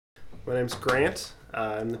My name's Grant.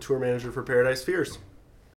 I'm the tour manager for Paradise Fears.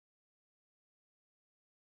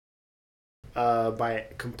 By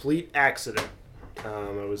complete accident,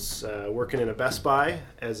 I was working in a Best Buy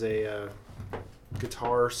as a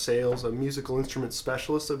guitar sales, a musical instrument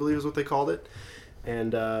specialist, I believe is what they called it.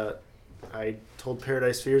 And I told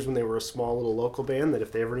Paradise Fears when they were a small little local band that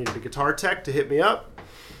if they ever needed a guitar tech to hit me up.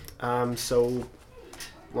 So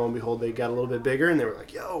lo and behold, they got a little bit bigger and they were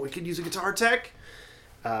like, yo, we could use a guitar tech.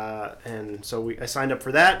 And so I signed up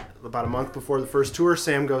for that. About a month before the first tour,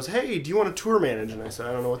 Sam goes, hey, do you want to tour manage? And I said,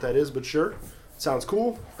 I don't know what that is, but sure. Sounds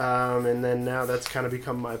cool. And then now that's kind of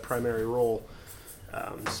become my primary role.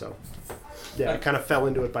 So yeah, I kind of fell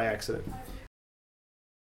into it by accident.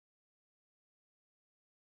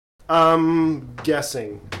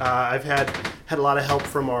 Guessing. I've had a lot of help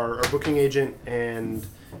from our booking agent, and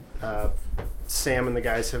Sam and the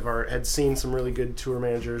guys had seen some really good tour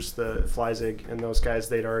managers, the Flyzig and those guys.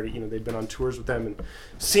 They'd already, they'd been on tours with them and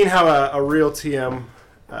seen how a real TM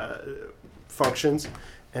functions.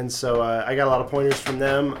 And so I got a lot of pointers from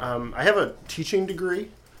them. I have a teaching degree,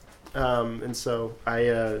 and so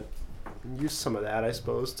I use some of that, I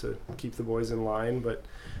suppose, to keep the boys in line. But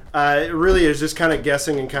it really is just kind of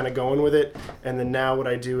guessing and kind of going with it. And then now what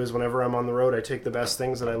I do is whenever I'm on the road, I take the best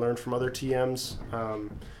things that I learned from other TMs,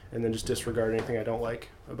 and then just disregard anything I don't like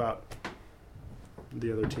about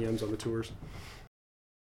the other TMs on the tours.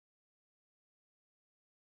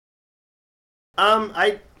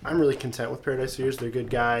 I'm really content with Paradise Fears. They're good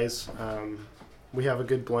guys. We have a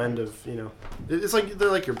good blend of, it's like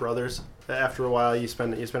they're like your brothers. After a while, you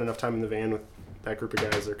spend enough time in the van with that group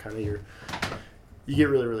of guys. They're kind of you get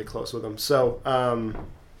really, really close with them. So I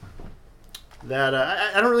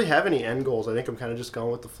don't really have any end goals. I think I'm kind of just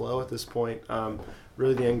going with the flow at this point.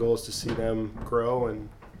 Really, the end goal is to see them grow and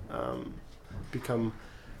become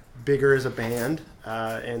bigger as a band,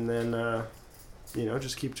 and then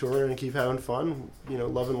just keep touring and keep having fun.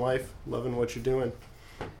 Loving life, loving what you're doing.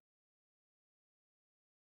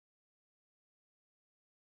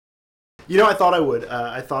 I thought I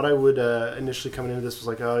would. Initially coming into this was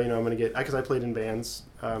like, I'm going to get, because I played in bands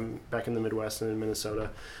back in the Midwest and in Minnesota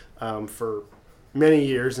for many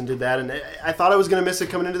years and did that. And I thought I was going to miss it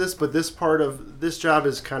coming into this, but this part of this job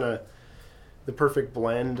is kind of the perfect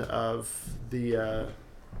blend of the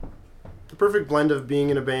perfect blend of being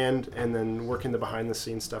in a band and then working the behind the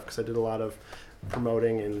scenes stuff, because I did a lot of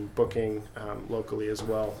promoting and booking locally as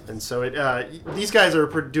well. And so these guys do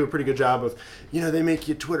a pretty good job of, they make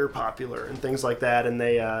you Twitter popular and things like that. And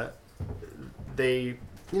they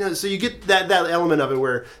so you get that element of it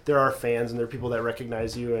where there are fans and there are people that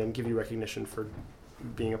recognize you and give you recognition for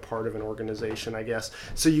being a part of an organization, I guess.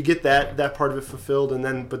 So you get that part of it fulfilled,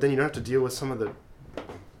 but then you don't have to deal with some of the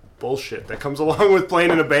bullshit that comes along with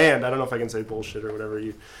playing in a band. I don't know if I can say bullshit or whatever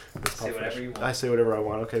you say whatever you want. I say whatever I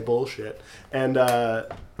want. Okay, bullshit. And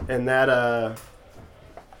that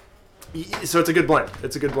so it's a good blend.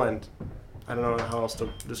 It's a good blend. I don't know how else to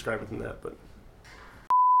describe it than that, but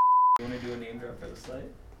you want to do a name drop for the site?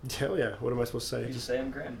 Hell yeah. What am I supposed to say? You just say I'm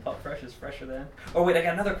Grant. Pup Fresh is fresher than. Oh wait, I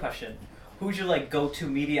got another question. Who's your go-to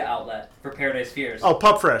media outlet for Paradise Fears? Oh,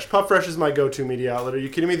 Pup Fresh. Pup Fresh is my go-to media outlet. Are you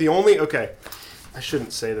kidding me? Okay. I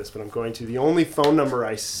shouldn't say this, but I'm going to. The only phone number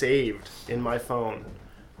I saved in my phone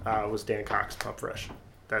was Dan Cox, Pup Fresh.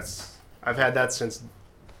 I've had that since,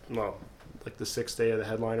 the 6th day of the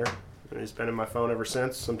headliner. And he's been in my phone ever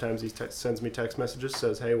since. Sometimes he sends me text messages,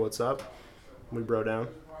 says, hey, what's up? We bro down.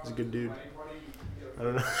 He's a good dude. I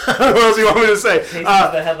don't know. What else do you want me to say?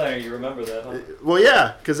 The headliner, you remember that, huh? Well,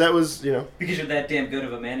 yeah, because that was, Because you're that damn good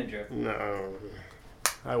of a manager. No.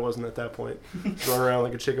 I wasn't at that point. Running around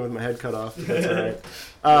like a chicken with my head cut off. That's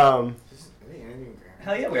all right.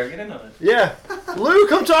 Hell yeah, we are getting on it. Yeah. Lou,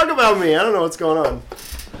 come talk about me. I don't know what's going on.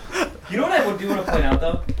 You know what I do want to point out,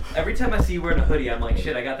 though? Every time I see you wearing a hoodie, I'm like,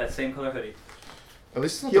 shit, I got that same color hoodie. At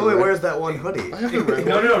least he only wears that one hoodie. No. He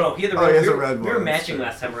had the red. He has a red one. We were matching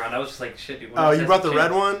last time around. I was just like, shit, dude. Oh, you brought the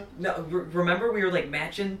red one? No, remember we were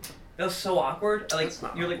matching? That was so awkward.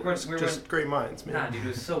 You're we were just great minds, man. Nah, dude, it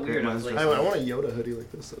was so weird. I was like, I want a Yoda hoodie like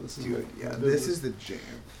this. So this is dude, this is the jam.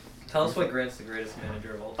 Tell us why Grant's the greatest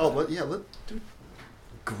manager of all time. Oh, dude.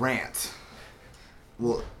 Grant.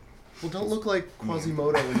 Well, don't look like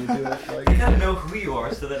Quasimodo when you do it. You gotta know who you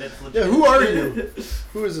are so that it's legit. Yeah, who are you?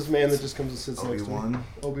 Who is this man that just comes and sits next to me?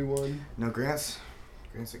 Obi-Wan. No, Grant's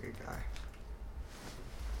a good guy.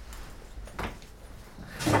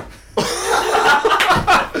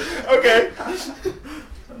 Okay.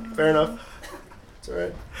 Fair enough. It's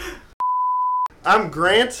alright. I'm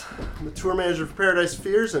Grant. I'm the tour manager for Paradise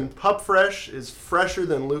Fears, and Pup Fresh is fresher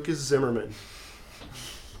than Lucas Zimmerman.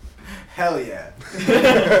 Hell yeah.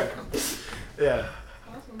 Yeah.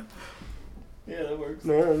 Awesome. Yeah, that works.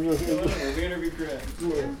 No, I'm just, Whatever. We interviewed Grant.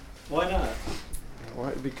 Why not?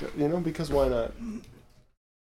 why? Because why not?